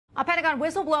A Pentagon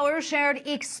whistleblower shared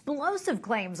explosive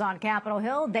claims on Capitol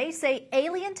Hill. They say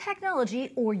alien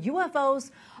technology, or UFOs,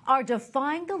 are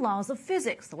defying the laws of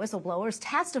physics. The whistleblowers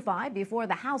testified before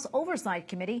the House Oversight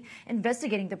Committee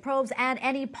investigating the probes and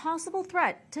any possible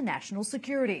threat to national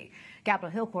security. Capitol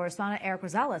Hill correspondent Eric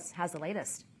Rosales has the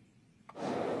latest.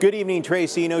 Good evening,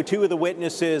 Tracy. You know, two of the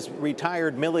witnesses,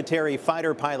 retired military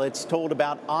fighter pilots, told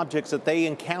about objects that they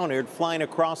encountered flying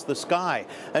across the sky.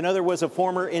 Another was a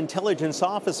former intelligence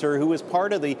officer who was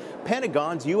part of the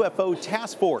Pentagon's UFO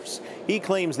task force. He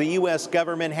claims the U.S.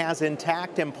 government has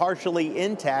intact and partially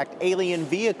intact alien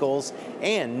vehicles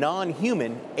and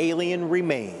non-human alien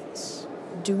remains.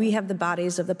 Do we have the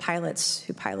bodies of the pilots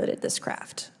who piloted this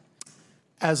craft?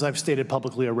 As I've stated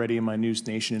publicly already in my News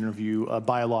Nation interview,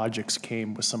 biologics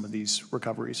came with some of these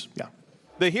recoveries. Yeah.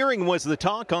 The hearing was the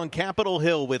talk on Capitol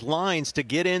Hill, with lines to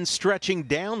get in stretching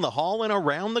down the hall and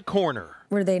around the corner.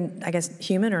 Were they, I guess,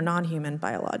 human or non-human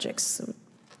biologics?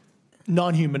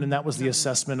 Non-human, and that was the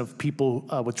assessment of people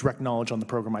with direct knowledge on the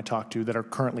program I talked to that are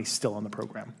currently still on the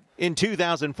program. In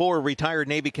 2004, retired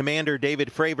Navy Commander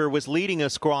David Fravor was leading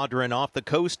a squadron off the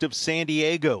coast of San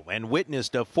Diego and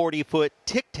witnessed a 40-foot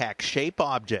tic-tac-shaped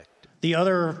object. The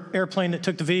other airplane that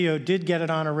took the video did get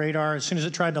it on a radar. As soon as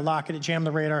it tried to lock it, it jammed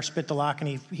the radar, spit the lock,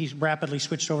 and he rapidly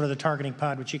switched over to the targeting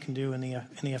pod, which you can do in the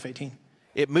F-18.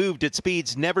 It moved at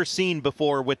speeds never seen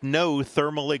before with no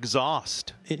thermal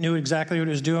exhaust. It knew exactly what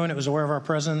it was doing. It was aware of our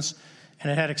presence,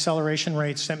 and it had acceleration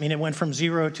rates. I mean, it went from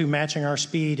 0 to matching our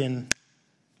speed in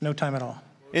no time at all.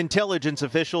 Intelligence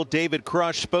official David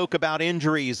Crush spoke about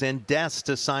injuries and deaths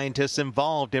to scientists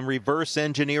involved in reverse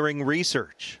engineering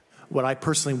research. What I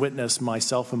personally witnessed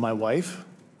myself and my wife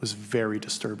was very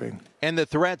disturbing. And the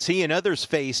threats he and others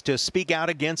face to speak out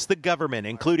against the government,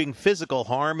 including physical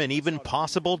harm and even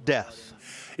possible death.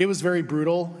 It was very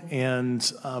brutal and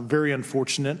very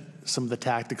unfortunate, some of the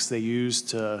tactics they used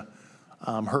to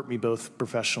hurt me both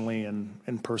professionally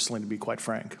and personally, to be quite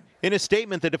frank. In a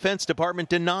statement, the Defense Department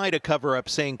denied a cover-up,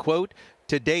 saying, quote,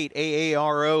 "To date,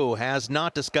 AARO has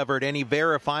not discovered any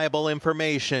verifiable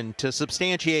information to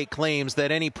substantiate claims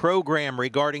that any program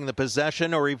regarding the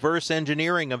possession or reverse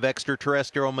engineering of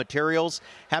extraterrestrial materials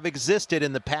have existed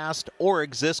in the past or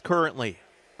exist currently."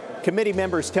 Committee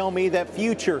members tell me that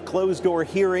future closed-door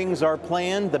hearings are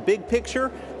planned. The big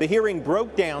picture, the hearing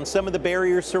broke down some of the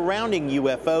barriers surrounding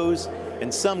UFOs,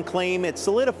 and some claim it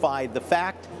solidified the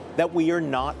fact that we are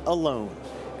not alone.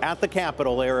 At the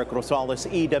Capitol, Eric Rosales,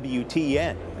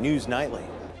 EWTN News Nightly.